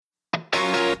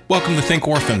Welcome to Think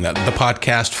Orphan, the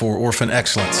podcast for orphan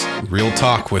excellence. Real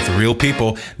talk with real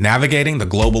people navigating the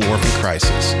global orphan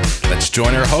crisis. Let's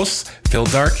join our hosts, Phil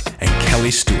Dark and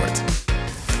Kelly Stewart.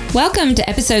 Welcome to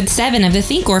episode 7 of the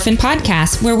Think Orphan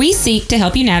podcast, where we seek to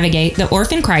help you navigate the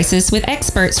orphan crisis with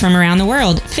experts from around the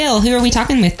world. Phil, who are we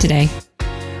talking with today?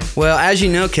 Well, as you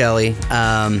know, Kelly,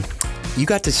 you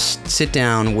got to sit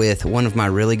down with one of my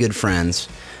really good friends,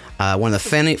 one of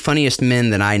the funniest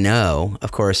men that I know.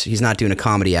 Of course, he's not doing a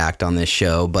comedy act on this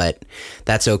show, but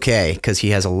that's okay because he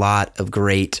has a lot of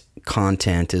great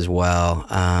content as well.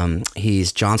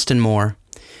 He's Johnston Moore.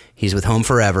 He's with Home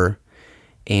Forever,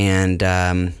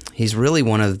 and he's really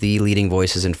one of the leading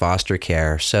voices in foster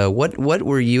care. So what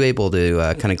were you able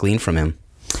to kind of glean from him?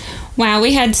 Wow,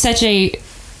 we had such a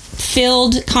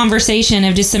filled conversation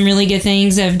of just some really good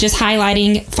things, of just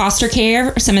highlighting foster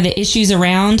care, some of the issues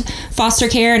around foster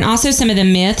care, and also some of the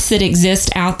myths that exist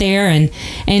out there,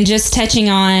 and just touching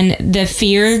on the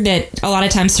fear that a lot of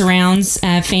times surrounds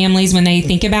families when they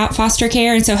think about foster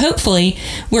care. And so hopefully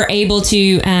we're able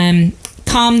to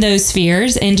calm those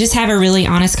fears and just have a really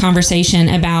honest conversation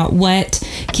about what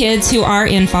kids who are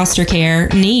in foster care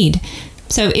need.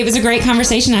 So it was a great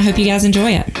conversation. I hope you guys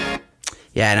enjoy it.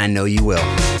 Yeah, and I know you will.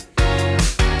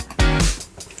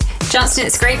 Johnston,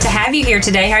 it's great to have you here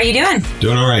today. How are you doing?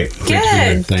 Doing all right.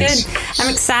 Good. I'm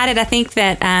excited. I think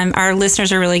that our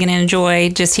listeners are really going to enjoy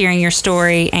just hearing your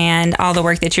story and all the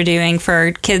work that you're doing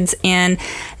for kids in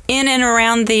and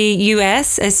around the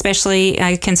U.S., especially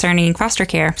concerning foster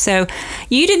care. So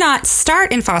you did not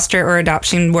start in foster or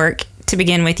adoption work to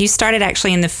begin with. You started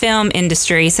actually in the film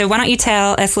industry. So why don't you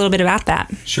tell us a little bit about that?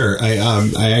 Sure.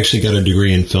 I actually got a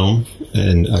degree in film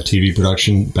and TV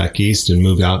production back east and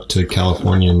moved out to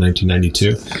California in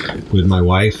 1992 with my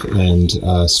wife and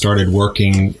started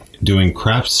working doing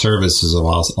craft services of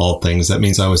all things. That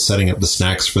means I was setting up the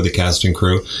snacks for the cast and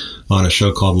crew on a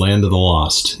show called Land of the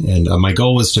Lost. And my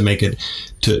goal was to make it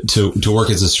to work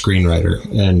as a screenwriter.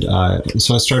 And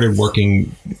so I started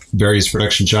working various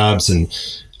production jobs, and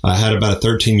I had about a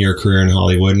 13-year career in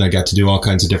Hollywood, and I got to do all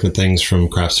kinds of different things, from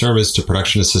craft service to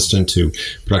production assistant to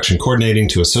production coordinating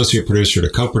to associate producer to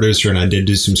co-producer, and I did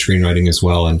do some screenwriting as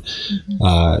well. And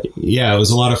it was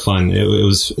a lot of fun. It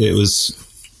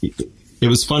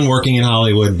was fun working in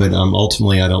Hollywood, but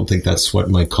ultimately I don't think that's what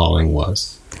my calling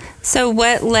was. So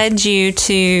what led you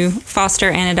to foster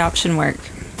and adoption work?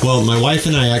 Well, my wife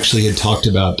and I actually had talked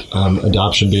about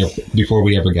adoption before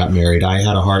we ever got married. I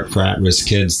had a heart for at-risk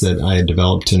kids that I had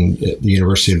developed at the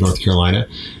University of North Carolina.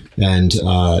 And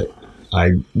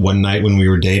one night when we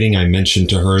were dating, I mentioned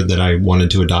to her that I wanted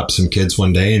to adopt some kids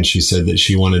one day, and she said that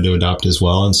she wanted to adopt as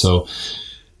well. And so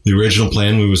the original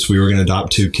plan was we were going to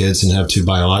adopt 2 kids and have 2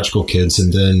 biological kids.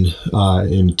 And then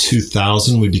in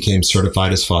 2000, we became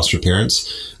certified as foster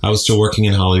parents. I was still working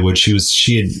in Hollywood. She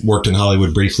had worked in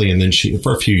Hollywood briefly, and then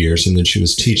for a few years, and then she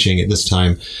was teaching at this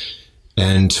time.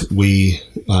 And we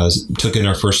took in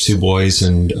our first 2 boys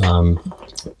and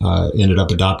ended up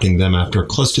adopting them after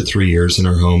close to 3 years in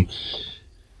our home.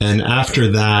 And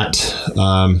after that,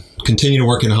 continued to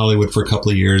work in Hollywood for a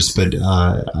couple of years, but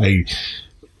I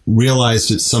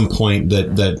realized at some point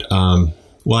that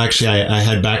I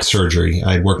had back surgery.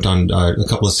 I worked on a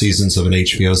couple of seasons of an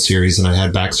HBO series, and I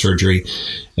had back surgery.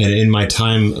 And in my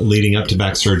time leading up to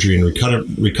back surgery and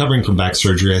recovering from back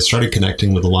surgery, I started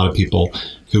connecting with a lot of people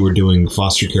who were doing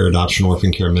foster care, adoption,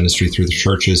 orphan care ministry through the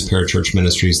churches, parachurch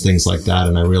ministries, things like that.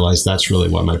 And I realized that's really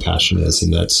what my passion is,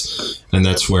 and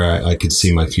that's where I could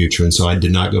see my future. And so I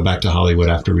did not go back to Hollywood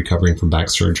after recovering from back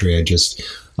surgery. I just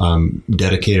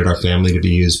dedicated our family to be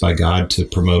used by God to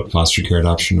promote foster care,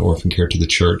 adoption, orphan care to the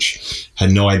church.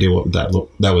 Had no idea what that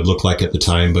would look like at the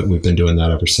time, but we've been doing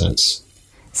that ever since.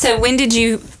 So when did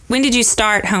you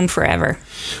start Home Forever?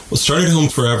 Well, started Home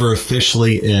Forever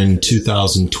officially in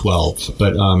 2012,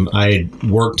 but I had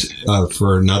worked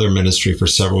for another ministry for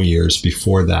several years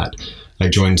before that. I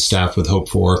joined staff with Hope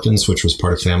for Orphans, which was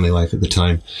part of Family Life at the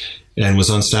time, and was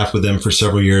on staff with them for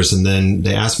several years. And then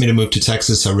they asked me to move to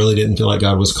Texas. I really didn't feel like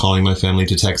God was calling my family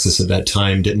to Texas at that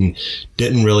time. Didn't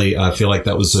really feel like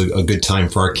that was a good time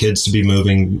for our kids to be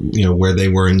moving, where they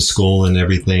were in school and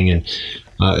everything.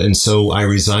 And so I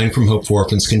resigned from Hope for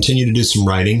Orphans, continued to do some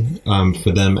writing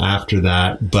for them after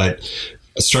that, but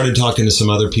started talking to some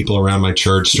other people around my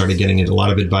church, started getting a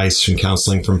lot of advice and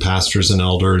counseling from pastors and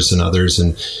elders and others.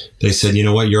 And they said, you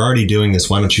know what, you're already doing this.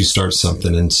 Why don't you start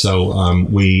something? And so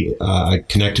I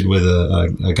connected with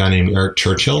a guy named Eric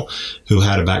Churchill, who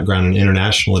had a background in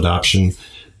international adoption.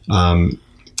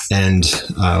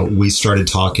 we started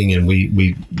talking, and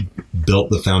we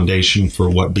built the foundation for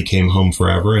what became Home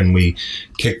Forever, and we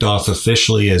kicked off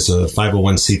officially as a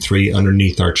 501c3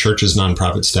 underneath our church's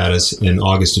nonprofit status in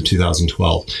August of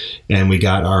 2012. And we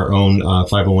got our own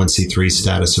 501c3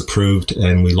 status approved,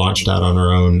 and we launched out on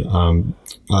our own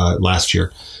last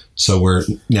year. So we're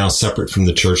now separate from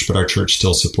the church, but our church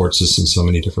still supports us in so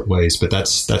many different ways. But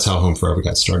that's how Home Forever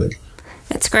got started.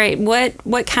 That's great.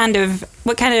 What kind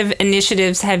of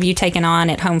initiatives have you taken on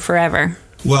at Home Forever?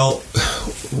 Well,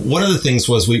 one of the things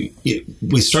was we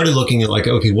started looking at, like,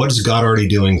 okay, what is God already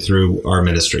doing through our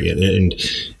ministry? And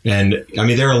I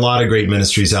mean, there are a lot of great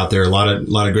ministries out there, a lot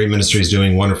of great ministries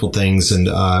doing wonderful things. And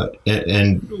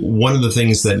one of the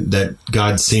things that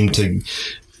God seemed to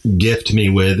gift me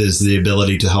with is the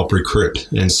ability to help recruit.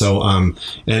 And so, and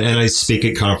I speak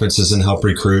at conferences and help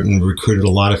recruit, and recruited a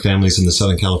lot of families in the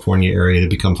Southern California area to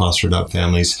become foster adopt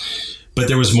families. But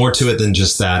there was more to it than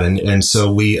just that. And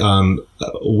so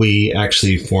we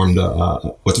actually formed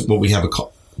what we have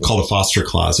called a foster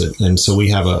closet. And so we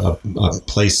have a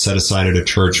place set aside at a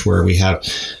church where we have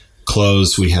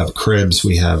clothes, we have cribs,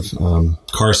 we have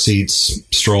car seats,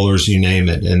 strollers, you name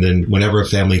it. And then whenever a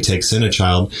family takes in a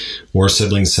child or a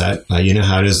sibling set, you know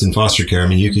how it is in foster care. I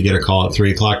mean, you could get a call at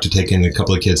 3 o'clock to take in a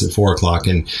couple of kids at 4 o'clock.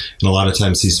 And a lot of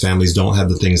times these families don't have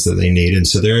the things that they need. And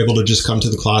so they're able to just come to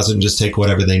the closet and just take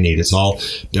whatever they need. It's all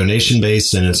donation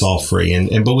based, and it's all free.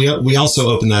 But we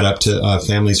also open that up to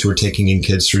families who are taking in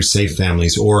kids through safe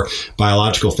families or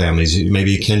biological families,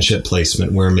 maybe a kinship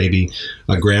placement where maybe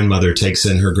a grandmother takes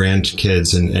in her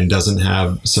grandkids and doesn't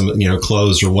have some,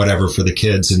 clothes or whatever for the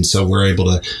kids. And so we're able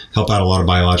to help out a lot of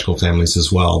biological families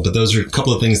as well. But those are a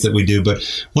couple of things that we do. But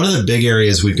one of the big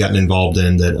areas we've gotten involved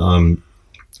in that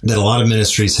a lot of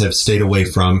ministries have stayed away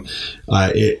from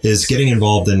is getting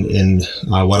involved in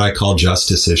what I call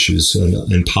justice issues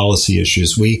and policy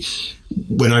issues.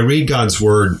 When I read God's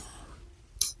word,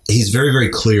 He's very, very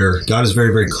clear. God is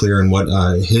very, very clear in what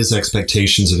His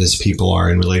expectations of His people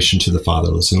are in relation to the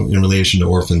fatherless and in relation to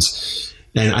orphans.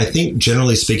 And I think,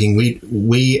 generally speaking,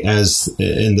 we as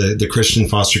in the Christian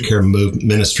foster care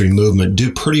ministry movement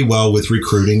do pretty well with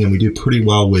recruiting, and we do pretty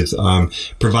well with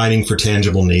providing for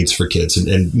tangible needs for kids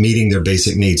and meeting their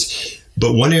basic needs.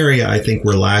 But one area I think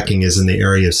we're lacking is in the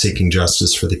area of seeking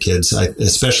justice for the kids,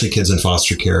 especially kids in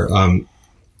foster care.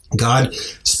 God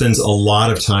spends a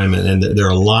lot of time, and there are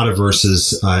a lot of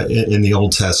verses in the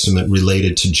Old Testament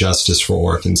related to justice for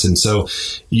orphans. And so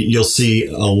you'll see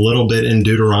a little bit in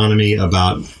Deuteronomy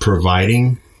about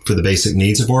providing for the basic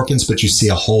needs of orphans, but you see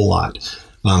a whole lot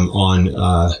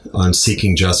on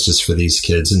seeking justice for these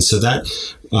kids. And so that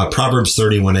Proverbs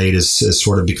 31:8 has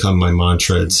sort of become my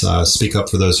mantra. It's speak up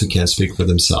for those who can't speak for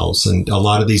themselves. And a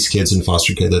lot of these kids in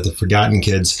foster care, they're the forgotten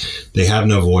kids. They have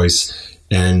no voice.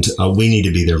 And we need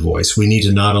to be their voice. We need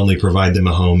to not only provide them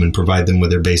a home and provide them with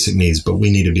their basic needs, but we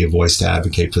need to be a voice to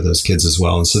advocate for those kids as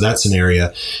well. And so that's an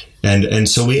area. And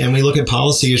so we look at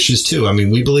policy issues too. I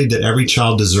mean, we believe that every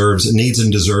child needs and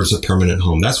deserves a permanent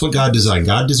home. That's what God designed.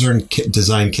 God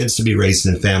designed kids to be raised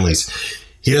in families.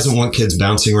 He doesn't want kids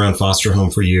bouncing around foster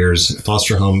homes for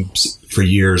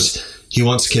years. He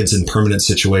wants kids in permanent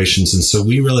situations. And so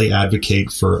we really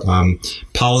advocate for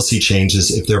policy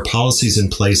changes. If there are policies in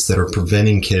place that are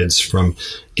preventing kids from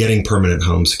getting permanent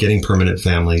homes, getting permanent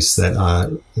families that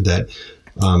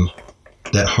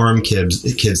harm kids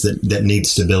that need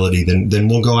stability, then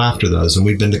we'll go after those. And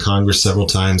we've been to Congress several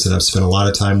times, and I've spent a lot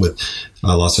of time with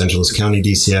Los Angeles County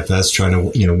DCFS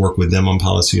trying to work with them on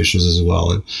policy issues as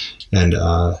well. And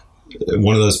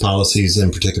one of those policies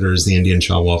in particular is the Indian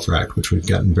Child Welfare Act, which we've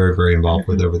gotten very, very involved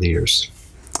with over the years.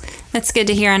 That's good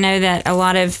to hear. I know that a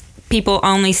lot of people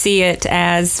only see it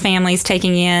as families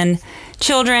taking in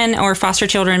children or foster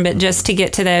children, but just to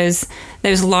get to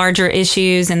those larger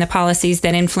issues and the policies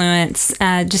that influence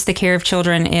just the care of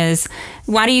children is,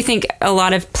 why do you think a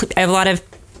lot of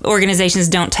organizations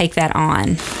don't take that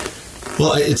on?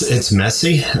 Well, it's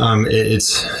messy.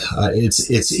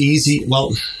 It's easy.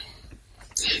 Well,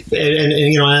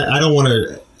 and I don't want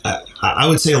to. I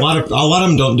would say a lot of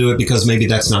them don't do it because maybe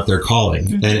that's not their calling,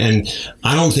 mm-hmm. and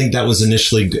I don't think that was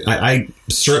initially. I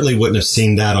certainly wouldn't have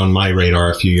seen that on my radar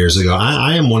a few years ago.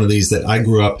 I am one of these that I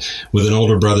grew up with an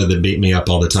older brother that beat me up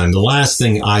all the time. The last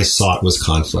thing I sought was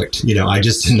conflict. I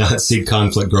just did not see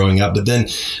conflict growing up. But then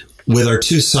with our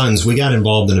two sons, we got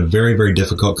involved in a very, very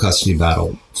difficult custody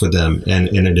battle for them. And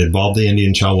it involved the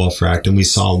Indian Child Welfare Act. And we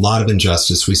saw a lot of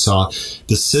injustice. We saw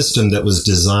the system that was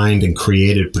designed and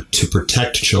created to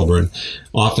protect children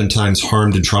oftentimes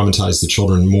harmed and traumatized the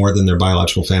children more than their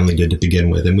biological family did to begin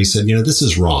with. And we said, this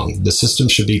is wrong. The system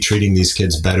should be treating these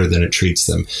kids better than it treats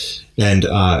them.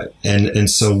 And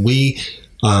so we,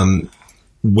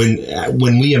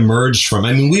 when we emerged from,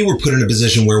 we were put in a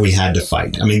position where we had to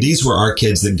fight. These were our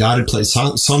kids that God had placed.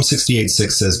 Psalm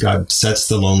 68:6 says God sets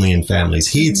the lonely in families.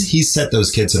 He set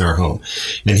those kids in our home,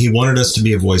 and he wanted us to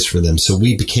be a voice for them. So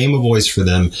we became a voice for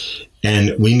them,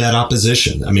 and we met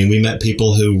opposition. We met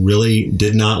people who really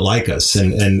did not like us,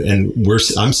 and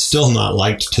I'm still not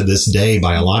liked to this day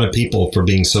by a lot of people for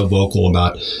being so vocal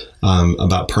about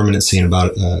permanency and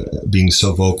about being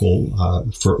so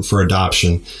vocal for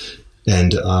adoption.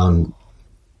 And,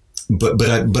 but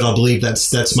I believe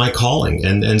that's my calling.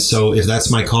 And so if that's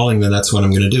my calling, then that's what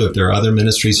I'm going to do. If there are other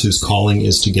ministries whose calling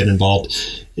is to get involved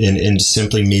in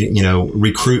simply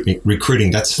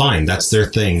recruiting, that's fine. That's their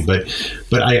thing. But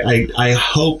I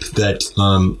hope that,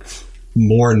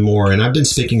 more and more, and I've been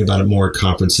speaking about it more at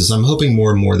conferences, I'm hoping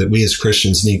more and more that we as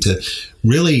Christians need to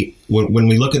really, when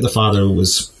we look at the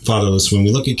fatherless, when we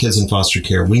look at kids in foster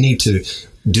care, we need to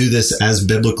do this as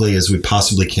biblically as we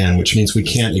possibly can, which means we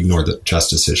can't ignore the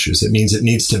justice issues. It means it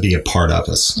needs to be a part of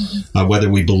us. Whether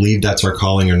we believe that's our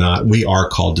calling or not, we are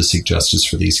called to seek justice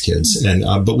for these kids. And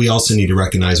but we also need to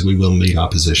recognize we will meet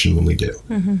opposition when we do.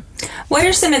 What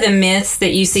are some of the myths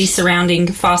that you see surrounding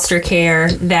foster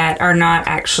care that are not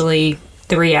actually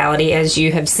the reality as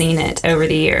you have seen it over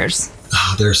the years?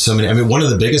 There's so many. One of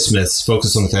the biggest myths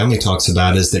Focus on the Family talks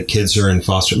about is that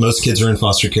most kids are in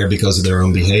foster care because of their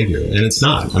own behavior. And it's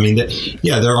not.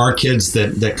 There are kids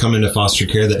that come into foster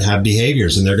care that have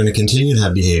behaviors, and they're going to continue to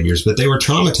have behaviors, but they were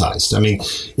traumatized.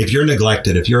 If you're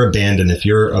neglected, if you're abandoned, if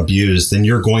you're abused, then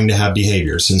you're going to have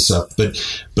behaviors and stuff. But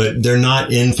they're not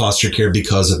in foster care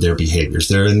because of their behaviors.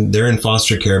 They're in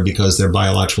foster care because their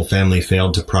biological family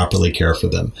failed to properly care for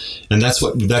them. And that's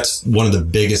one of the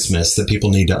biggest myths that people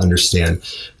need to understand.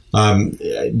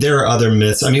 There are other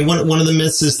myths. One of the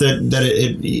myths is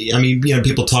that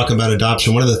people talk about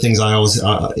adoption. One of the things I always,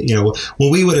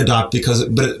 we would adopt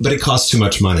but it costs too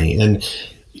much money. And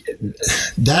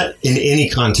that in any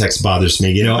context bothers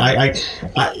me.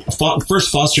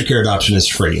 First, foster care adoption is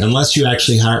free unless you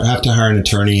actually have to hire an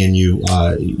attorney and you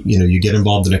get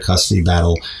involved in a custody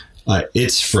battle.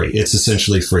 It's free. It's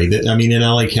essentially free. In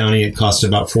LA County, it costs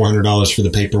about $400 for the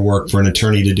paperwork for an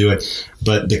attorney to do it,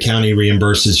 but the county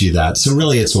reimburses you that. So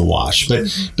really, it's a wash. But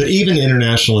even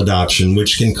international adoption,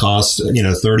 which can cost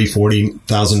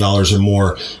 $30,000-$40,000 or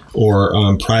more,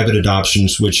 or private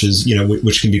adoptions, which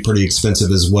can be pretty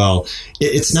expensive as well.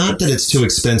 It's not that it's too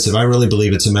expensive. I really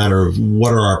believe it's a matter of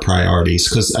what are our priorities.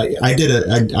 Because I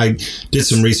did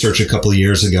some research a couple of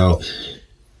years ago,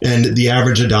 and the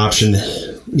average adoption,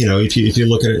 if you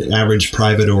look at average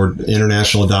private or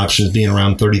international adoptions being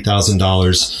around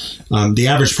 $30,000, the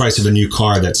average price of a new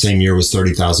car that same year was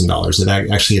 $30,000. It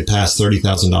actually had passed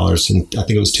 $30,000 in, I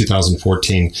think it was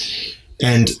 2014.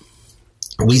 And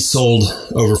we sold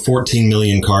over 14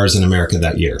 million cars in America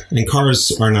that year. And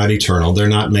cars are not eternal. They're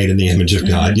not made in the image of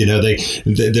God.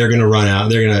 They're going to run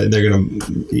out. They're going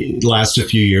to last a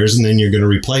few years, and then you're going to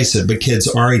replace it. But kids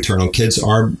are eternal. Kids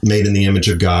are made in the image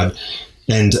of God.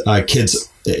 And kids,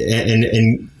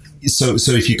 and so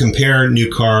if you compare a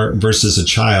new car versus a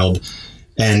child,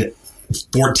 and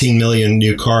 14 million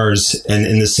new cars, and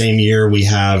in the same year we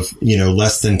have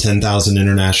less than 10,000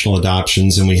 international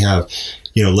adoptions, and we have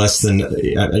less than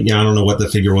I don't know what the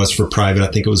figure was for private. I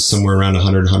think it was somewhere around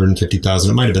 150,000.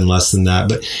 It might have been less than that,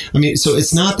 but so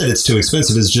it's not that it's too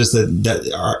expensive. It's just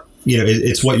that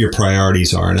it's what your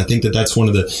priorities are. And I think that that's one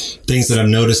of the things that I've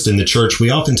noticed in the church. We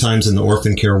oftentimes in the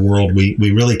orphan care world, we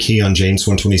really key on James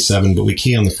 1:27, but we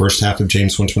key on the first half of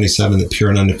James 1:27, that pure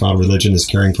and undefiled religion is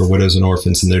caring for widows and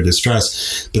orphans in their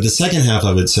distress. But the second half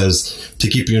of it says to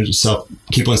keep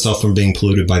oneself from being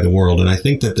polluted by the world. And I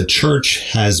think that the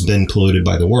church has been polluted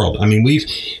by the world.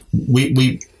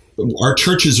 Our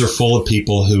churches are full of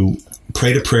people who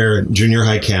prayed a prayer at junior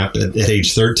high camp at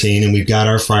age 13, and we've got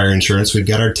our fire insurance, we've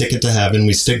got our ticket to heaven,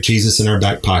 we stick Jesus in our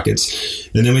back pockets,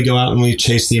 and then we go out and we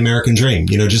chase the American dream,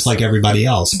 just like everybody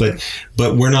else. But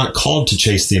we're not called to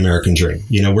chase the American dream.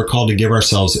 We're called to give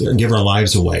our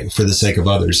lives away for the sake of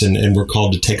others, and we're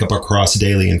called to take up our cross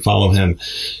daily and follow him.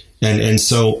 And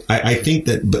so I think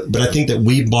that, but I think that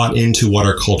we bought into what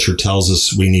our culture tells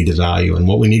us we need to value. And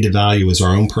what we need to value is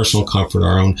our own personal comfort,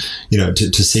 our own,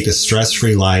 to seek a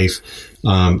stress-free life,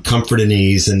 comfort and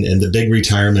ease, and the big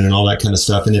retirement and all that kind of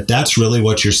stuff. And if that's really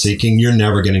what you're seeking, you're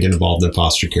never going to get involved in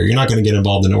foster care. You're not going to get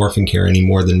involved in orphan care any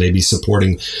more than maybe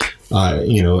supporting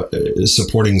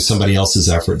somebody else's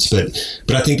efforts.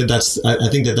 But I think that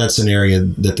that's an area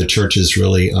that the church is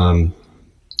really,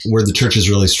 where the church is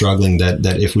really struggling,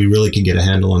 that if we really can get a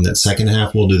handle on that second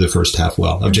half, we'll do the first half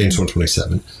well, of James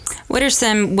 1:27. What are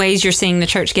some ways you're seeing the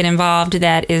church get involved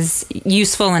that is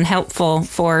useful and helpful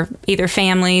for either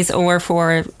families or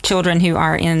for children who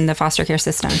are in the foster care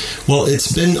system? Well,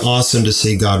 it's been awesome to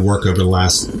see God work over the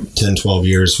last 10, 12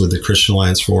 years with the Christian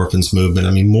Alliance for Orphans movement.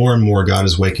 I mean, more and more God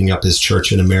is waking up his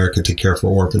church in America to care for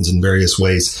orphans in various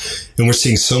ways. And we're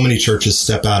seeing so many churches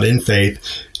step out in faith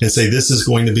and say, this is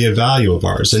going to be a value of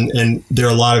ours. And there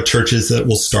are a lot of churches that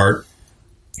will start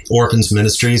orphans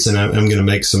ministries, and I'm going to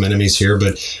make some enemies here,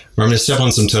 but I'm going to step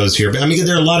on some toes here. But I mean,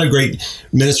 there are a lot of great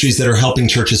ministries that are helping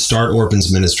churches start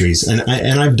orphans ministries, and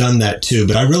I've done that too.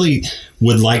 But I really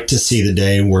would like to see the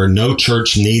day where no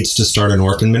church needs to start an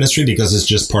orphan ministry, because it's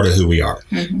just part of who we are.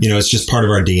 Mm-hmm. It's just part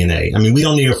of our DNA. I mean, we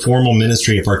don't need a formal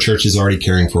ministry if our church is already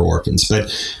caring for orphans,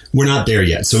 but we're not there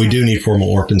yet. So we do need formal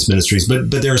orphans ministries.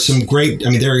 But there are some great,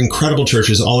 there are incredible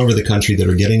churches all over the country that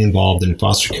are getting involved in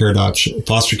foster care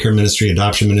ministry,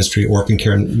 adoption ministry, orphan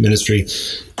care ministry.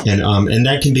 And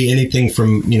that can be anything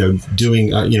from,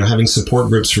 doing, having support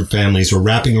groups for families, or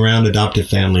wrapping around adoptive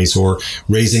families, or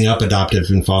raising up adoptive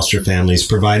and foster families,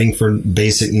 providing for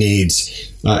basic needs.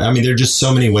 There are just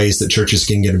so many ways that churches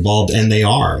can get involved, and they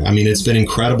are. It's been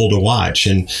incredible to watch.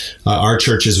 And our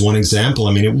church is one example.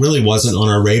 It really wasn't on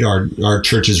our radar, our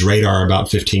church's radar,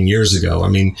 about 15 years ago.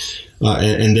 And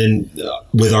then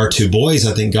with our two boys,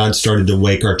 I think God started to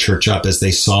wake our church up as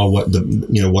they saw what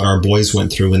what our boys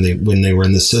went through when they were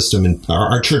in the system. And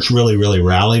our church really, really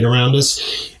rallied around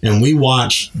us. And we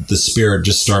watched the Spirit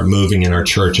just start moving in our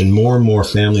church, and more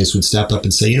families would step up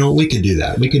and say, we could do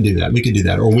that. We could do that. We could do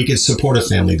that. Or we could support a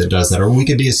family that does that. Or we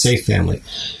could be a safe family.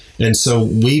 And so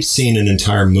we've seen an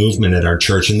entire movement at our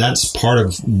church, and that's part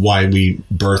of why we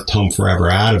birthed Home Forever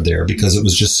out of there, because it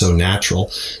was just so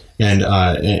natural.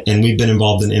 And we've been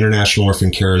involved in international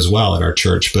orphan care as well at our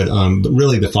church. But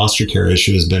really, the foster care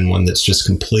issue has been one that's just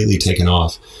completely taken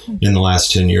off in the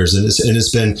last 10 years. And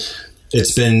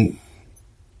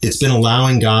it's been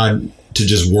allowing God to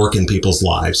just work in people's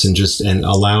lives, and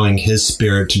allowing His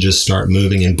Spirit to just start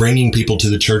moving and bringing people to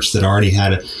the church that already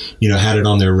had it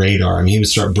on their radar. He would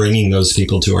start bringing those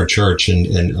people to our church, and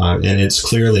it's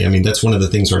clearly, that's one of the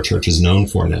things our church is known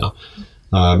for now.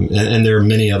 And there are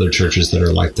many other churches that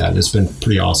are like that. And it's been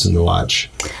pretty awesome to watch.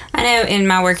 I know in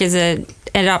my work as an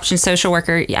adoption social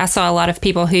worker, I saw a lot of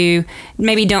people who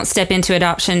maybe don't step into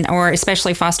adoption, or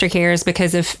especially foster cares,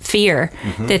 because of fear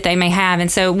that they may have.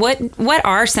 And so what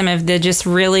are some of the just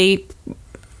really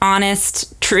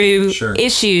honest, true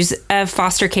issues of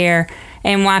foster care,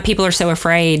 and why people are so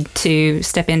afraid to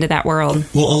step into that world?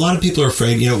 Well, a lot of people are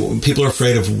afraid. People are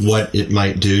afraid of what it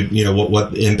might do.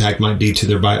 What the impact might be to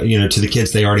their, to the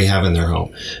kids they already have in their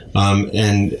home.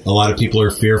 And a lot of people are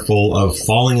fearful of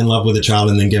falling in love with a child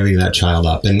and then giving that child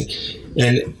up. And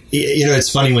it's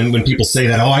funny when people say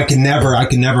that, I can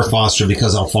never foster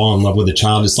because I'll fall in love with a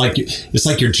child. It's like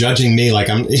you're judging me, like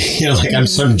I'm, I'm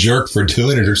some jerk for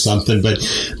doing it or something. But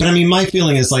my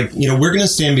feeling is we're going to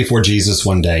stand before Jesus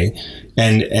one day.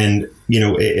 And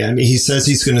he says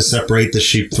he's going to separate the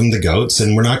sheep from the goats,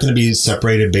 and we're not going to be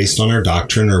separated based on our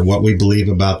doctrine or what we believe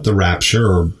about the rapture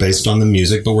or based on the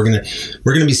music, but we're going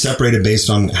to be separated based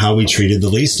on how we treated the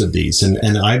least of these.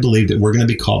 And I believe that we're going to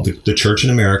be called, the church in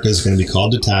America is going to be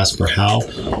called to task for how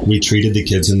we treated the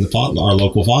kids in our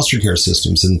local foster care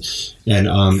systems. And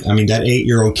that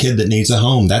 8-year-old kid that needs a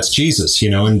home, that's Jesus,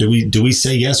 and do we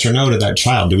say yes or no to that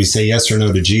child? Do we say yes or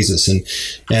no to Jesus? And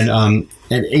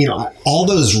all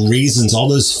those reasons, all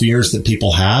those fears that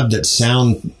people have that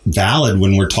sound valid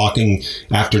when we're talking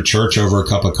after church over a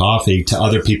cup of coffee to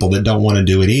other people that don't want to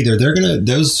do it either,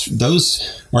 those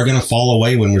are going to fall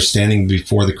away when we're standing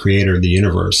before the Creator of the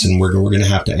universe, and we're going to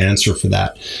have to answer for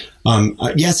that.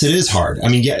 Yes, it is hard.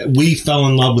 We fell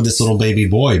in love with this little baby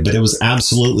boy, but it was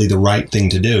absolutely the right thing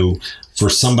to do for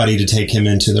somebody to take him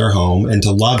into their home and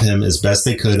to love him as best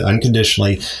they could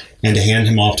unconditionally, and to hand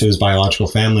him off to his biological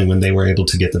family when they were able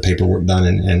to get the paperwork done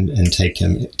and take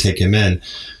him in.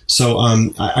 So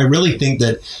I really think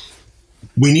that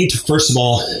we need to, first of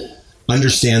all,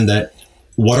 understand that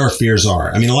what our fears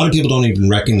are. A lot of people don't even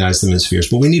recognize them as fears,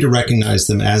 but we need to recognize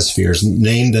them as fears,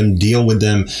 name them, deal with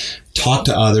them, talk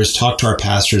to others, talk to our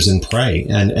pastors, and pray.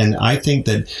 And I think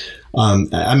that,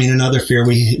 another fear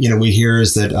we hear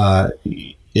is that,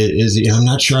 I'm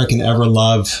not sure I can ever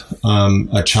love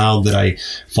a child that I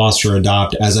foster or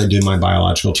adopt as I do my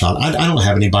biological child. I don't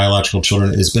have any biological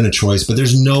children. It's been a choice, but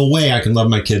there's no way I can love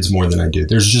my kids more than I do.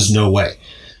 There's just no way.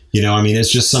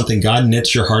 It's just something. God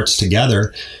knits your hearts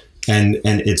together, and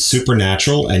it's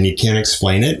supernatural, and you can't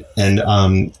explain it. And,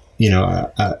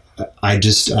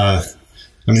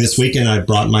 this weekend I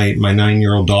brought my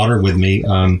 9-year-old daughter with me.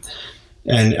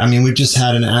 And we've just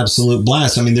had an absolute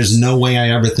blast. There's no way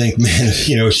I ever think, man,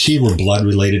 if she were blood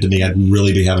related to me, I'd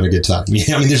really be having a good time.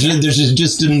 There's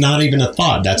just not even a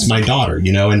thought. That's my daughter,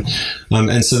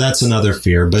 and so that's another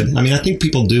fear. But I think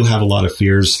people do have a lot of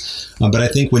fears. But I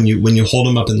think when you hold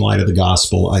them up in light of the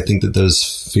gospel, I think that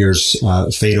those fears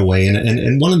fade away.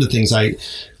 And one of the things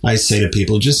I say to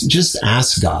people, just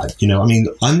ask God,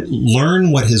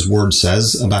 learn what his word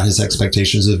says about his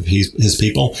expectations of his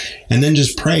people, and then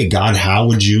just pray, God, how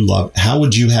would you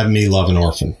have me love an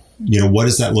orphan? What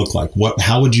does that look like?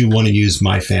 How would you want to use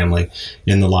my family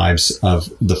in the lives of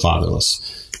the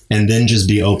fatherless? And then just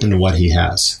be open to what he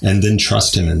has, and then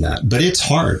trust him in that. But it's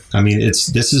hard.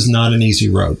 This is not an easy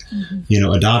road. Mm-hmm.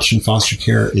 Adoption, foster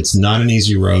care, it's not an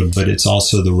easy road, but it's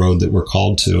also the road that we're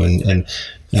called to. And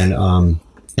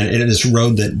it is a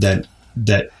road that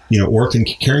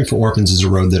caring for orphans is a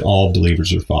road that all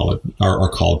believers are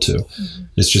called to. Mm-hmm.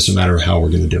 It's just a matter of how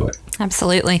we're going to do it.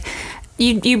 Absolutely.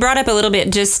 You brought up a little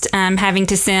bit just having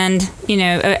to send,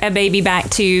 a baby back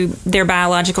to their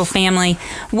biological family.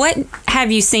 What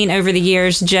have you seen over the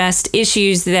years, just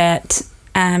issues that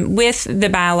with the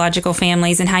biological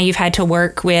families and how you've had to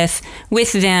work with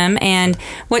them? And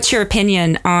what's your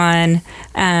opinion on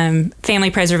family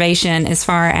preservation as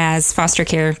far as foster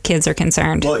care kids are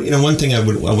concerned? Well, one thing I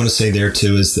want to say there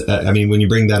too is that, when you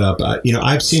bring that up,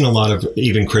 I've seen a lot of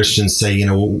even Christians say,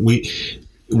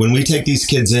 when we take these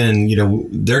kids in,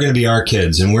 they're going to be our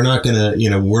kids, and we're not going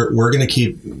to, we're going to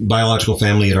keep biological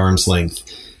family at arm's length.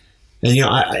 And,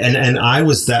 I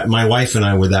was that, my wife and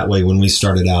I were that way when we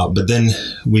started out, but then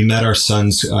we met our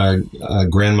son's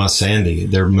grandma, Sandy,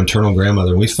 their maternal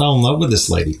grandmother, and we fell in love with this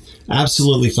lady,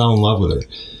 absolutely fell in love with her.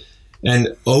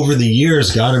 And over the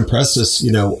years, God impressed us,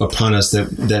 upon us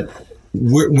that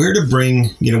we're to bring,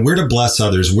 we're to bless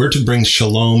others. We're to bring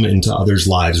shalom into others'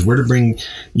 lives. We're to bring,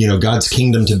 God's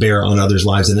kingdom to bear on others'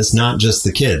 lives. And it's not just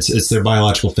the kids, it's their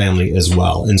biological family as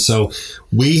well. And so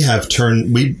we've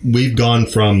gone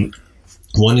from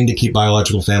wanting to keep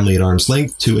biological family at arm's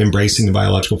length to embracing the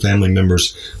biological family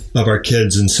members of our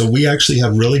kids. And so we actually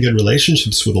have really good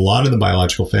relationships with a lot of the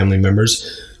biological family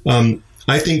members.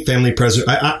 I think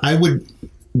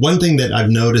one thing that I've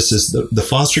noticed is the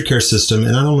foster care system,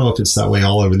 and I don't know if it's that way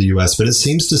all over the U.S., but it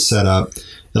seems to set up,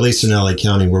 at least in LA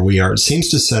County where we are, it seems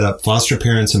to set up foster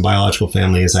parents and biological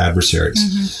family as adversaries.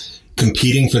 Mm-hmm.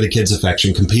 Competing for the kids'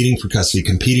 affection, competing for custody,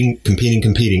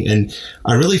 competing. And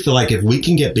I really feel like if we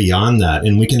can get beyond that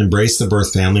and we can embrace the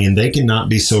birth family and they can not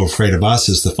be so afraid of us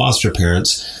as the foster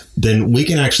parents, then we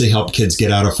can actually help kids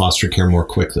get out of foster care more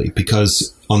quickly.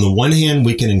 Because on the one hand,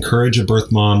 we can encourage a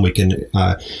birth mom. We can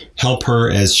help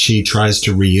her as she tries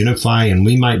to reunify. And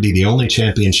we might be the only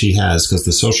champion she has because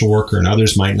the social worker and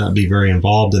others might not be very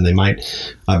involved and they might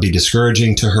be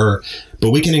discouraging to her. But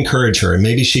we can encourage her and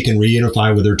maybe she can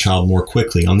reunify with her child more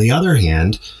quickly. On the other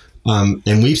hand,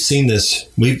 and we've seen this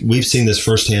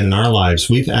firsthand in our lives.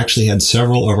 We've actually had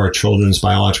several of our children's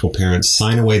biological parents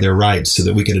sign away their rights so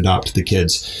that we could adopt the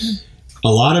kids.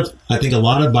 I think a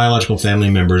lot of biological family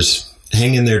members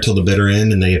hang in there till the bitter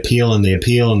end, and they appeal and they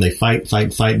appeal and they fight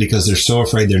because they're so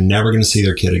afraid they're never going to see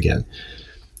their kid again.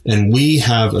 And we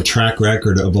have a track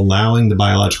record of allowing the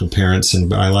biological parents and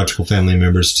biological family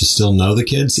members to still know the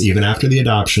kids even after the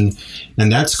adoption.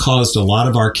 And that's caused a lot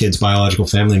of our kids' biological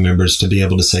family members to be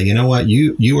able to say, you know what,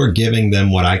 you are giving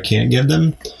them what I can't give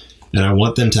them. And I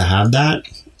want them to have that.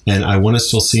 And I want to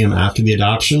still see them after the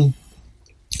adoption.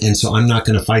 And so I'm not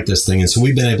going to fight this thing. And so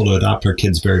we've been able to adopt our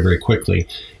kids very, very quickly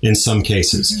in some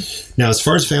cases. Mm-hmm. Now, as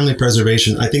far as family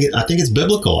preservation, I think it's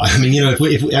biblical. I mean,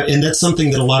 if and that's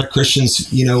something that a lot of Christians,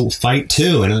 fight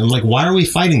too. And I'm like, why are we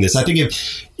fighting this? I think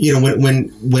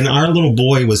when our little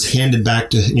boy was handed back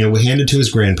to, handed to his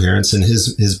grandparents and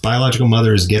his biological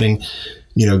mother is getting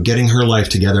her life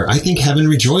together, I think heaven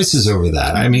rejoices over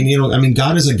that. I mean,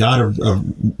 God is a God of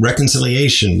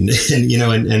reconciliation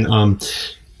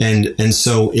and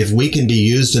so if we can be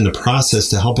used in the process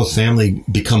to help a family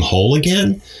become whole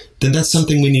again, then that's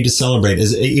something we need to celebrate,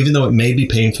 even though it may be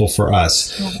painful for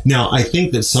us. Now, I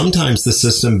think that sometimes the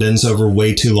system bends over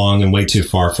way too long and way too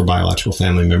far for biological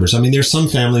family members. I mean, there's some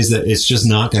families that it's just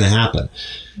not going to happen,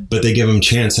 but they give them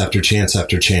chance after chance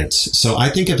after chance. So I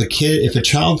think if a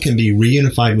child can be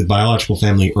reunified with biological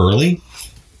family early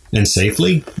and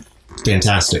safely,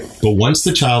 fantastic. But once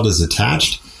the child is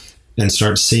attached and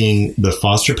starts seeing the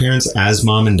foster parents as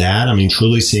mom and dad, I mean,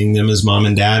 truly seeing them as mom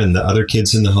and dad and the other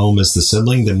kids in the home as the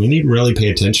sibling, then we need to really pay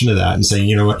attention to that and say,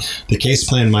 you know what, the case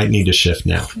plan might need to shift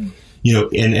now. You know,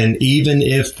 and even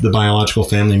if the biological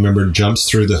family member jumps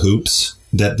through the hoops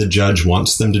that the judge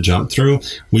wants them to jump through,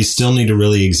 we still need to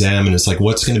really examine, it's like,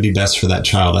 what's going to be best for that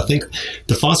child? I think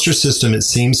the foster system, it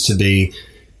seems to be,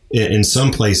 in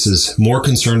some places, more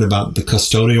concerned about the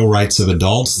custodial rights of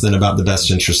adults than about the best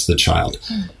interest of the child.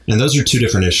 And those are two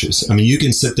different issues. I mean, you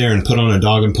can sit there and put on a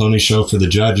dog and pony show for the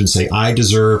judge and say, I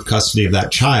deserve custody of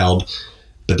that child,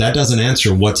 but that doesn't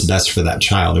answer what's best for that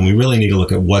child. And we really need to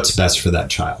look at what's best for that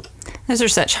child. Those are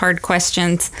such hard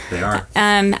questions. They are.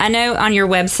 I know on your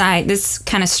website, this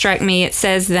kind of struck me. It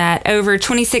says that over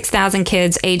 26,000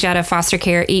 kids age out of foster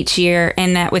care each year,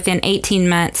 and that within 18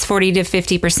 months, 40 to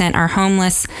 50% are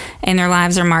homeless, and their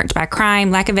lives are marked by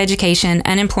crime, lack of education,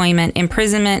 unemployment,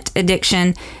 imprisonment,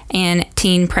 addiction, and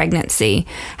teen pregnancy.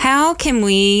 How can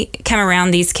we come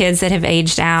around these kids that have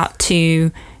aged out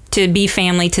to be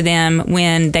family to them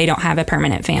when they don't have a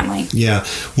permanent family? Yeah.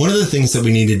 One of the things that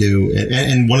we need to do,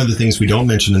 and one of the things we don't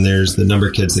mention in there, is the number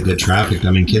of kids that get trafficked.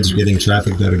 I mean, kids are getting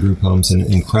trafficked out of group homes in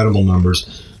incredible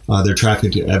numbers. They're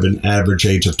trafficked at an average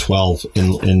age of 12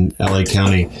 in LA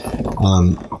County.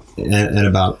 And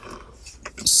about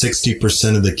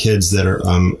 60% of the kids that are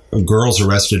girls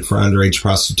arrested for underage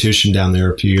prostitution down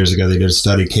there a few years ago, they did a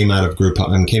study, came out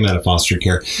of foster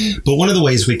care. But one of the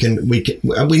ways we need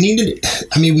to,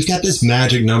 I mean, we've got this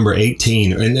magic number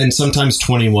 18 and sometimes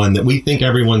 21 that we think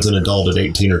everyone's an adult at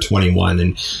 18 or 21.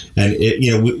 And it,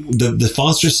 you know, the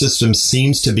foster system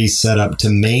seems to be set up to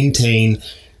maintain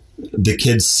the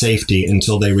kids' safety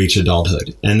until they reach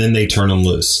adulthood, and then they turn them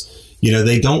loose. You know,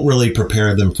 they don't really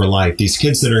prepare them for life. These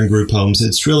kids that are in group homes,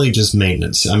 it's really just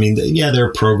maintenance. I mean, yeah, there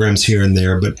are programs here and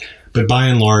there, but by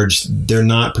and large, they're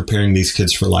not preparing these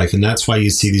kids for life. And that's why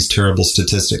you see these terrible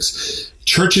statistics.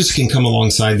 Churches can come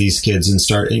alongside these kids and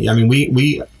start. I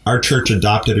mean, our church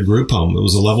adopted a group home. It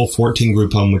was a level 14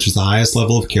 group home, which is the highest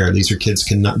level of care. These are kids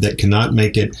that cannot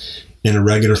make it in a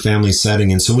regular family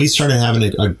setting. And so we started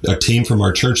having a team from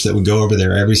our church that would go over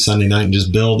there every Sunday night and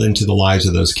just build into the lives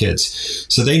of those kids.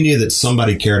 So they knew that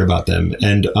somebody cared about them.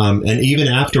 And even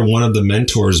after one of the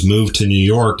mentors moved to New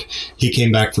York, he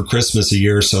came back for Christmas a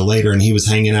year or so later, and he was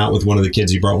hanging out with one of the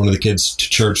kids. He brought one of the kids to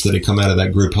church that had come out of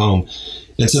that group home.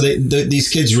 And so these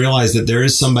kids realize that there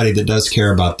is somebody that does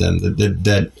care about them,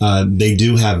 that they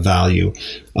do have value.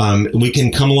 We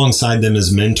can come alongside them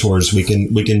as mentors. We can,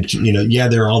 you know, yeah,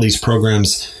 there are all these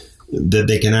programs that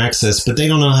they can access, but they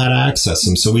don't know how to access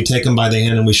them. So we take them by the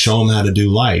hand and we show them how to do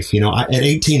life. You know, at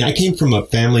 18, I came from a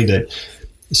family that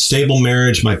stable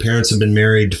marriage. My parents have been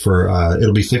married for,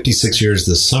 it'll be 56 years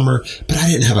this summer, but I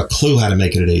didn't have a clue how to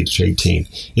make it at age 18.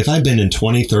 If I'd been in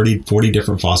 20, 30, 40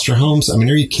 different foster homes, I mean,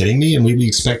 are you kidding me? And we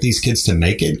expect these kids to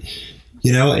make it,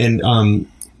 you know? And,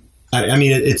 I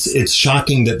mean, it's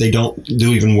shocking that they don't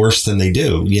do even worse than they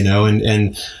do, you know?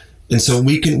 And so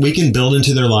we can build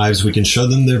into their lives. We can show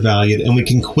them they're valued, and we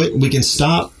can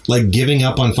stop like giving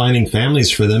up on finding families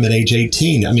for them at age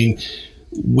 18. I mean,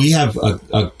 we have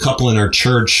a couple in our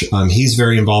church. He's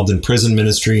very involved in prison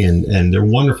ministry, and they're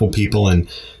wonderful people. And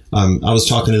I was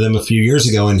talking to them a few years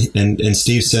ago, and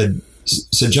Steve said,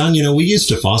 John, you know, we used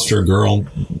to foster a girl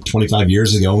 25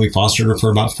 years ago, and we fostered her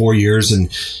for about 4 years, and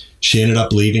she ended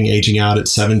up leaving, aging out at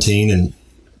 17. And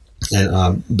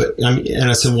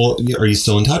I said, well, are you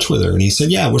still in touch with her? And he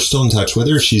said, yeah, we're still in touch with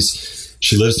her.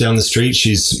 She lives down the street.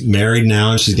 She's married now,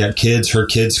 and she's got kids. Her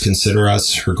kids consider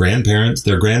us her grandparents,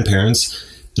 their grandparents.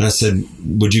 And I said,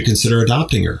 would you consider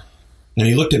adopting her? And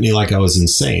he looked at me like I was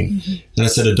insane. Mm-hmm. And I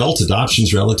said, adult adoption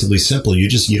is relatively simple. You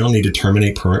don't need to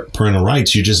terminate parental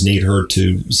rights. You just need her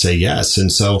to say yes.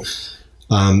 And so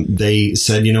they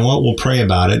said, you know what, we'll pray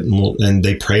about it. And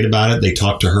they prayed about it. They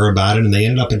talked to her about it, and they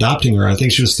ended up adopting her. I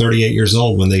think she was 38 years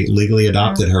old when they legally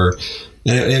adopted her.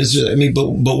 And it was just, I mean, but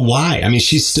why? I mean,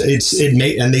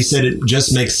 and they said it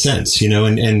just makes sense, you know,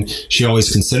 and she always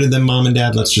considered them mom and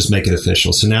dad. Let's just make it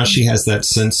official. So now she has that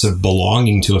sense of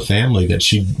belonging to a family that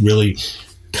she really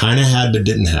kind of had but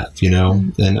didn't have,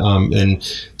 and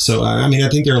so I mean, I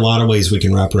think there are a lot of ways we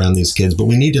can wrap around these kids, but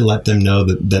we need to let them know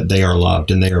that they are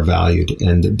loved and they are valued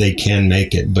and that they can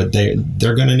make it, but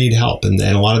they're going to need help, and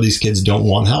a lot of these kids don't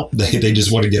want help. They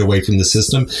just want to get away from the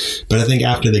system. But I think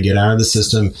after they get out of the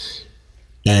system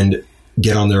and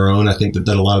get on their own, I think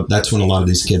that's when a lot of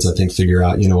these kids, I think, figure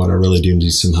out, I really do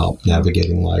need some help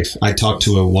navigating life. I talked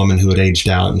to a woman who had aged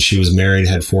out, and she was married,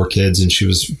 had 4 kids, and she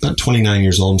was about 29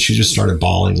 years old, and she just started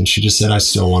bawling, and she just said, I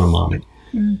still want a mommy.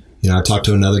 I talked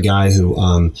to another guy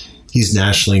who, he's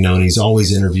nationally known. He's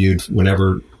always interviewed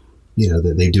whenever,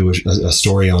 they do a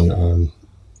story on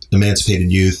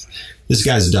emancipated youth. This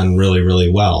guy's done really,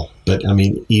 really well. But I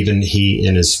mean, even he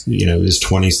in his, his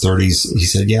 20s, 30s, he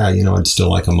said, yeah, I'd still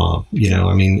like a mom,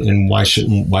 and why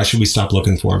should we stop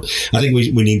looking for him? I think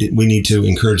we need to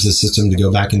encourage the system to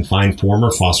go back and find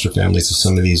former foster families of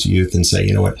some of these youth and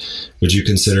say, would you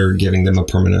consider giving them a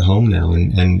permanent home now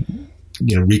and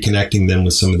reconnecting them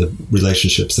with some of the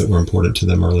relationships that were important to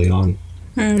them early on.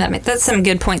 That's some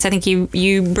good points I think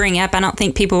you bring up. I don't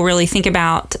think people really think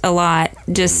about a lot,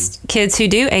 just kids who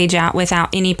do age out without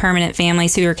any permanent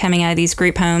families who are coming out of these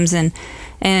group homes. And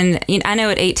I know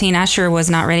at 18, I sure was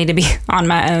not ready to be on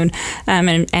my own.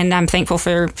 And I'm thankful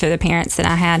for the parents that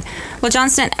I had. Well,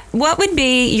 Johnston, what would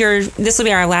be this will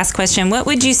be our last question. What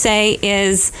would you say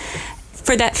is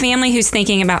for that family who's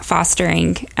thinking about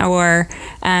fostering or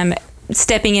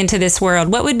stepping into this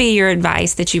world, what would be your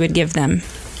advice that you would give them?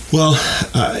 Well,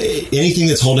 anything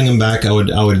that's holding them back, I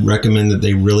would recommend that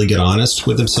they really get honest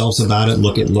with themselves about it.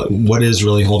 Look at what is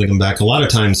really holding them back. A lot of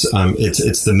times,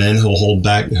 it's the men who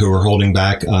are holding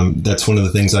back. That's one of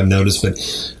the things I've noticed. But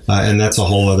and that's a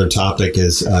whole other topic.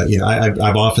 Is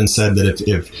I've often said that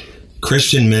if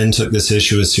Christian men took this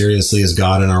issue as seriously as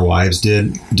God and our wives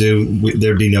there'd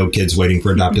be no kids waiting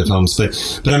for adoptive homes.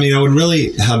 But I mean, I would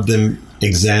really have them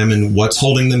examine what's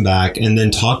holding them back, and then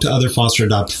talk to other foster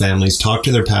adopt families, talk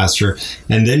to their pastor,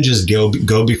 and then just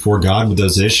go before God with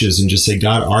those issues and just say,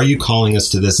 God, are you calling us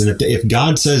to this? And if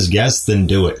God says yes, then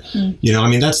do it.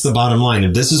 That's the bottom line.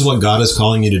 If this is what God is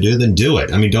calling you to do, then do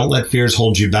it. I mean, don't let fears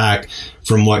hold you back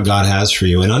from what God has for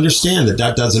you, and understand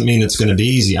that doesn't mean it's going to be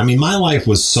easy. I mean, my life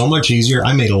was so much easier.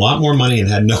 I made a lot more money and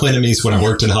had no enemies when I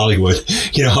worked in Hollywood.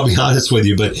 I'll be honest with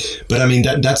you, but I mean,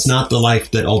 that's not the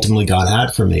life that ultimately God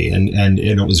had for me. And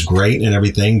it was great and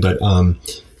everything, but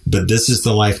this is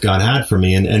the life God had for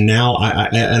me. And now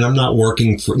I'm not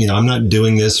working for, I'm not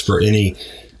doing this for any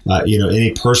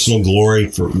personal glory.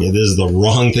 This is the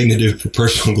wrong thing to do for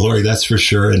personal glory, that's for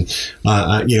sure. And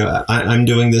I'm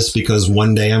doing this because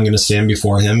one day I'm going to stand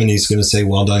before Him, and He's going to say,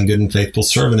 "Well done, good and faithful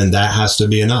servant," and that has to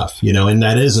be enough, and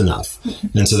that is enough.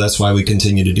 And so that's why we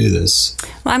continue to do this.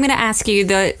 Well, I'm going to ask you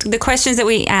the questions that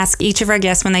we ask each of our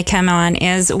guests when they come on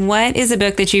is, what is a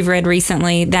book that you've read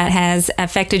recently that has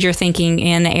affected your thinking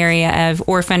in the area of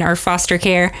orphan or foster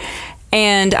care?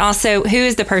 And also, who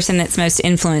is the person that's most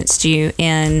influenced you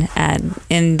in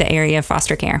the area of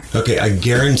foster care? Okay, I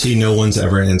guarantee no one's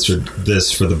ever answered this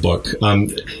for the book.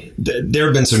 There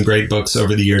have been some great books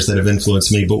over the years that have influenced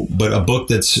me, but a book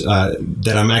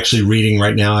that I'm actually reading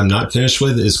right now, I'm not finished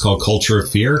with, is called Culture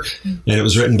of Fear, and it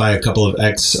was written by a couple of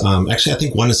actually I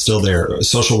think one is still there,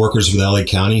 social workers with LA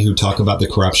County who talk about the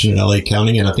corruption in LA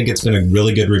County, and I think it's been a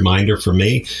really good reminder for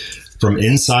me from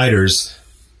insiders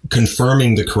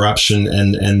confirming the corruption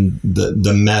and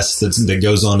the mess that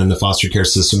goes on in the foster care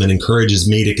system, and encourages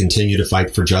me to continue to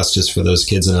fight for justice for those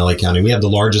kids in LA County. We have the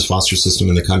largest foster system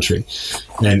in the country,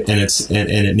 and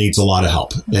it needs a lot of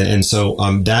help. And so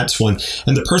that's one.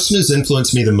 And the person who's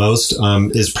influenced me the most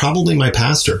is probably my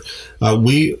pastor.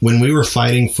 When we were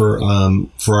fighting for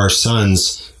our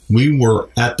sons, we were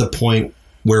at the point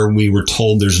where we were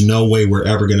told there's no way we're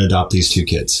ever going to adopt these 2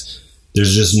 kids.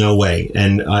 There's just no way.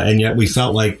 And yet we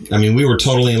felt like, we were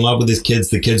totally in love with these kids.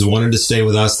 The kids wanted to stay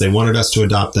with us. They wanted us to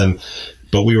adopt them,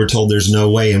 but we were told there's no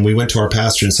way. And we went to our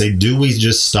pastor and said, do we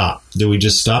just stop? Do we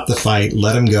just stop the fight,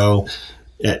 let them go,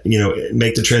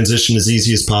 make the transition as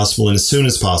easy as possible and as soon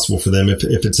as possible for them if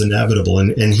it's inevitable?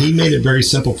 And he made it very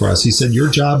simple for us. He said, your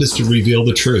job is to reveal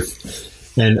the truth.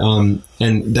 And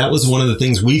that was one of the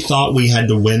things. We thought we had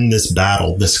to win this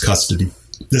battle, this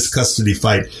custody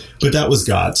fight, but that was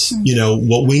God's.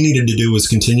 What we needed to do was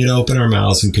continue to open our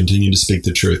mouths and continue to speak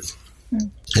the truth.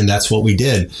 And that's what we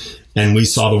did. And we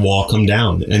saw the wall come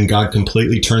down, and God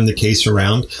completely turned the case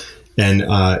around. And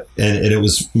it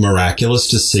was miraculous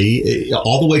to see,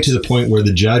 all the way to the point where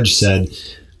the judge said,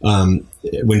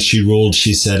 when she ruled,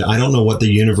 she said, "I don't know what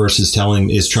the universe is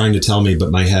trying to tell me,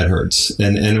 but my head hurts."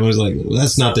 And it was like, well,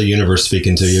 that's not the universe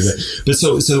speaking to you. But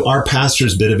so our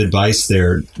pastor's bit of advice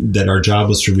there, that our job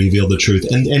was to reveal the truth,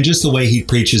 and just the way he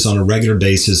preaches on a regular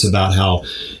basis about how,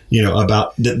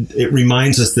 about that, it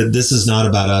reminds us that this is not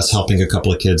about us helping a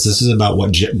couple of kids. This is about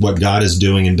what God is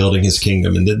doing and building His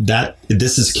kingdom, and that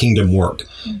this is kingdom work,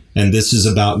 and this is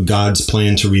about God's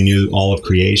plan to renew all of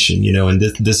creation. And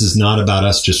this is not about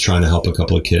us just trying to help a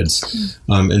couple of kids.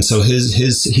 And so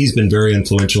he's been very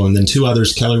influential. And then two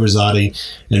others, Kelly Rosati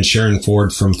and Sharon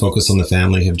Ford from Focus on the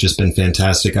Family, have just been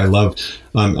fantastic. I love.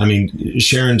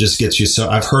 Sharon just gets you so.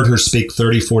 I've heard her speak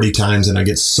 30, 40 times, and I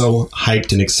get so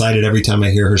hyped and excited every time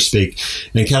I hear her speak.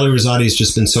 And Kelly Rosati has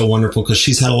just been so wonderful because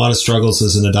she's had a lot of struggles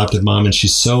as an adopted mom, and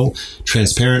she's so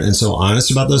transparent and so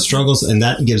honest about those struggles, and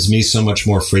that gives me so much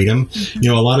more freedom. A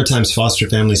lot of times foster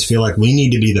families feel like we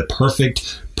need to be the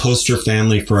perfect poster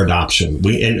family for adoption.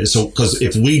 Because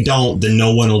if we don't, then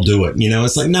no one will do it.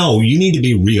 It's like, no, you need to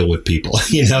be real with people.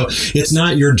 It's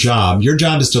not your job. Your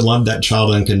job is to love that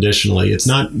child unconditionally. It's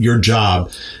not your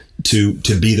job to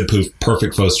be the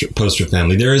perfect poster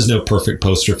family. There is no perfect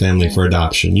poster family for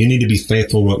adoption. You need to be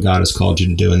faithful to what God has called you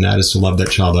to do, and that is to love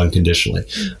that child unconditionally.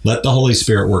 Let the Holy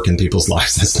Spirit work in people's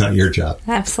lives. That's not your job.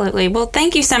 Absolutely. Well,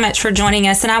 thank you so much for joining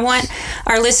us. And I want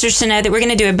our listeners to know that we're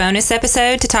going to do a bonus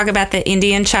episode to talk about the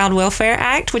Indian Child Welfare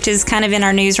Act, which is kind of in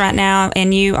our news right now,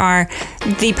 and you are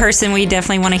the person we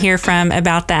definitely want to hear from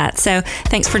about that. So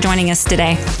thanks for joining us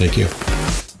today. Thank you.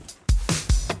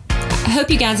 I hope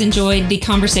you guys enjoyed the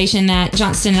conversation that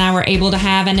Johnston and I were able to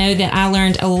have. I know that I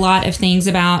learned a lot of things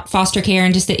about foster care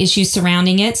and just the issues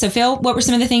surrounding it. So, Phil, what were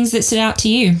some of the things that stood out to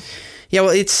you? Yeah,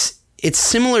 well, it's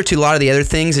similar to a lot of the other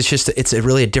things. It's just it's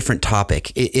really a different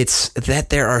topic. It's that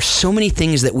there are so many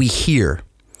things that we hear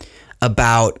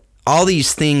about all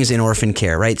these things in orphan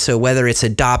care, right? So whether it's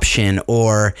adoption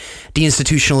or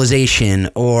deinstitutionalization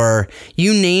or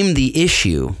you name the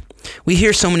issue, we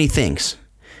hear so many things.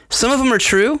 Some of them are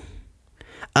true.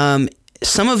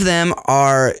 Some of them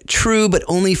are true, but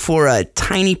only for a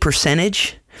tiny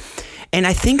percentage. And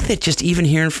I think that just even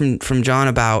hearing from John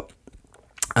about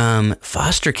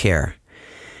foster care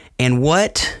and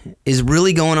what is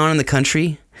really going on in the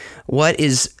country,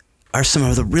 are some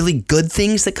of the really good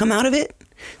things that come out of it,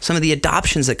 some of the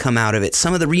adoptions that come out of it,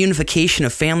 some of the reunification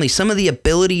of families, some of the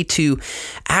ability to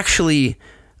actually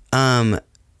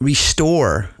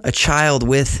restore a child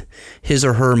with his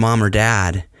or her mom or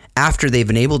dad after they've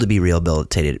been able to be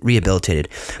rehabilitated.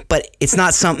 But it's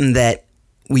not something that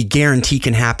we guarantee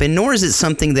can happen, nor is it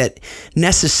something that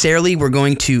necessarily we're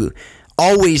going to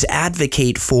always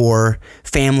advocate for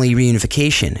family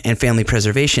reunification and family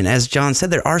preservation. As John said,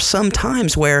 there are some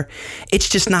times where it's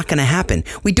just not going to happen.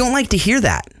 We don't like to hear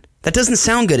that. That doesn't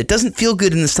sound good. It doesn't feel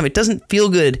good in the stomach. It doesn't feel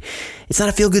good. It's not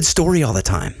a feel-good story all the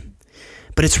time,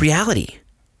 but it's reality.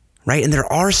 Right? And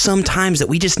there are some times that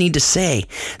we just need to say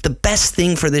the best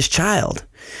thing for this child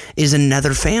is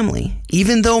another family,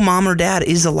 even though mom or dad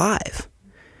is alive.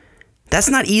 That's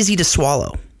not easy to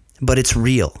swallow, but it's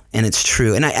real and it's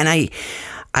true. And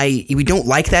we don't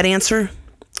like that answer,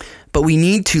 but we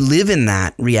need to live in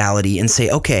that reality and say,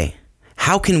 okay,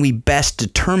 how can we best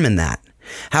determine that?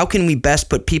 How can we best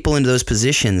put people into those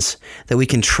positions that we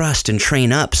can trust and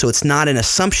train up so it's not an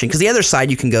assumption? Because the other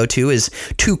side you can go to is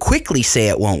too quickly say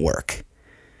it won't work.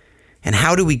 And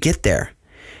how do we get there?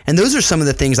 And those are some of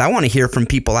the things I want to hear from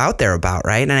people out there about,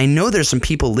 right? And I know there's some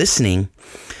people listening.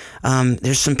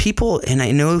 There's some people, and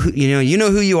I know you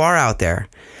know who you are out there.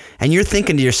 And you're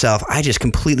thinking to yourself, I just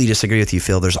completely disagree with you,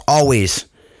 Phil. There's always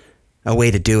a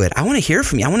way to do it. I want to hear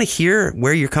from you. I want to hear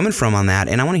where you're coming from on that.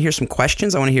 And I want to hear some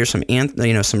questions. I want to hear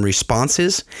some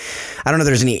responses. I don't know if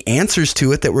there's any answers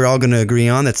to it that we're all going to agree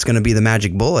on that's going to be the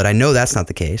magic bullet. I know that's not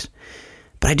the case,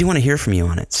 but I do want to hear from you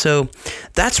on it. So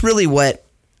that's really what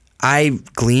I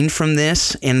gleaned from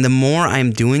this. And the more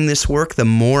I'm doing this work, the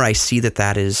more I see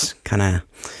that is kind of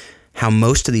how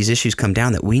most of these issues come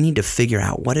down, that we need to figure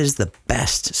out what is the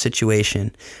best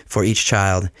situation for each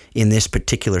child in this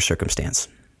particular circumstance.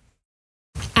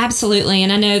 Absolutely.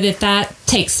 And I know that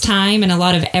takes time and a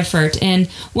lot of effort. And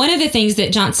one of the things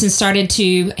that Johnston started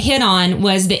to hit on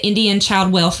was the Indian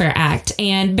Child Welfare Act.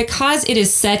 And because it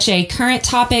is such a current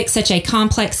topic, such a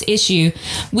complex issue,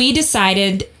 we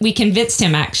convinced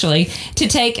him actually to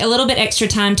take a little bit extra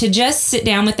time to just sit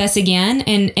down with us again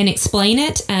and explain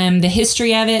it, the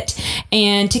history of it,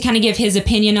 and to kind of give his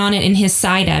opinion on it and his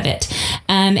side of it.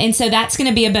 And so that's going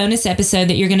to be a bonus episode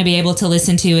that you're going to be able to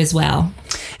listen to as well.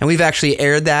 And we've actually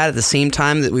aired that at the same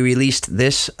time that we released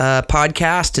this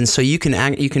podcast, and so you can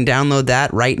download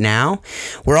that right now.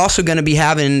 We're also going to be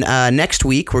having next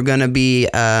week. We're going to be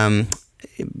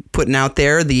putting out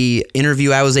there the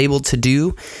interview I was able to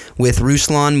do with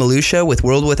Ruslan Malusha with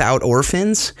World Without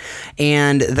Orphans,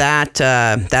 and that's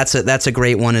a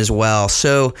great one as well.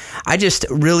 So I just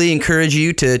really encourage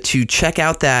you to check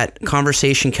out that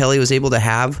conversation Kelly was able to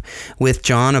have with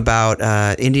John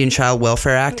about Indian Child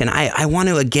Welfare Act. And I want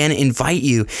to again invite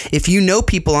you, if you know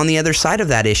people on the other side of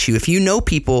that issue, if you know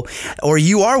people or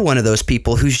you are one of those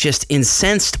people who's just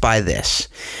incensed by this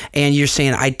and you're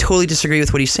saying, I totally disagree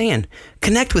with what he's saying,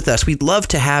 connect with us. We'd love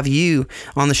to have you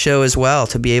on the show as well,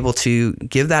 to be able to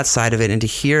give that side of it and to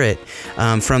hear it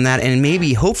from that, and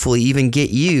maybe hopefully even get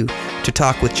you to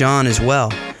talk with John as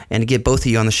well and to get both of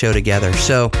you on the show together.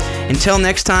 So until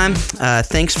next time,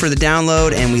 thanks for the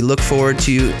download, and we look forward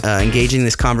to engaging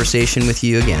this conversation with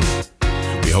you again.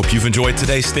 We hope you've enjoyed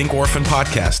today's Think Orphan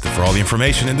podcast. For all the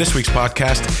information in this week's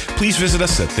podcast, please visit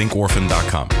us at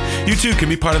thinkorphan.com. You too can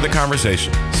be part of the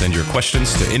conversation. Send your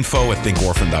questions to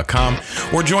info@thinkorphan.com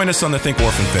or join us on the Think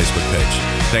Orphan Facebook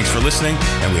page. Thanks for listening,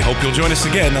 and we hope you'll join us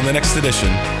again on the next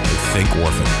edition of Think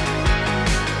Orphan.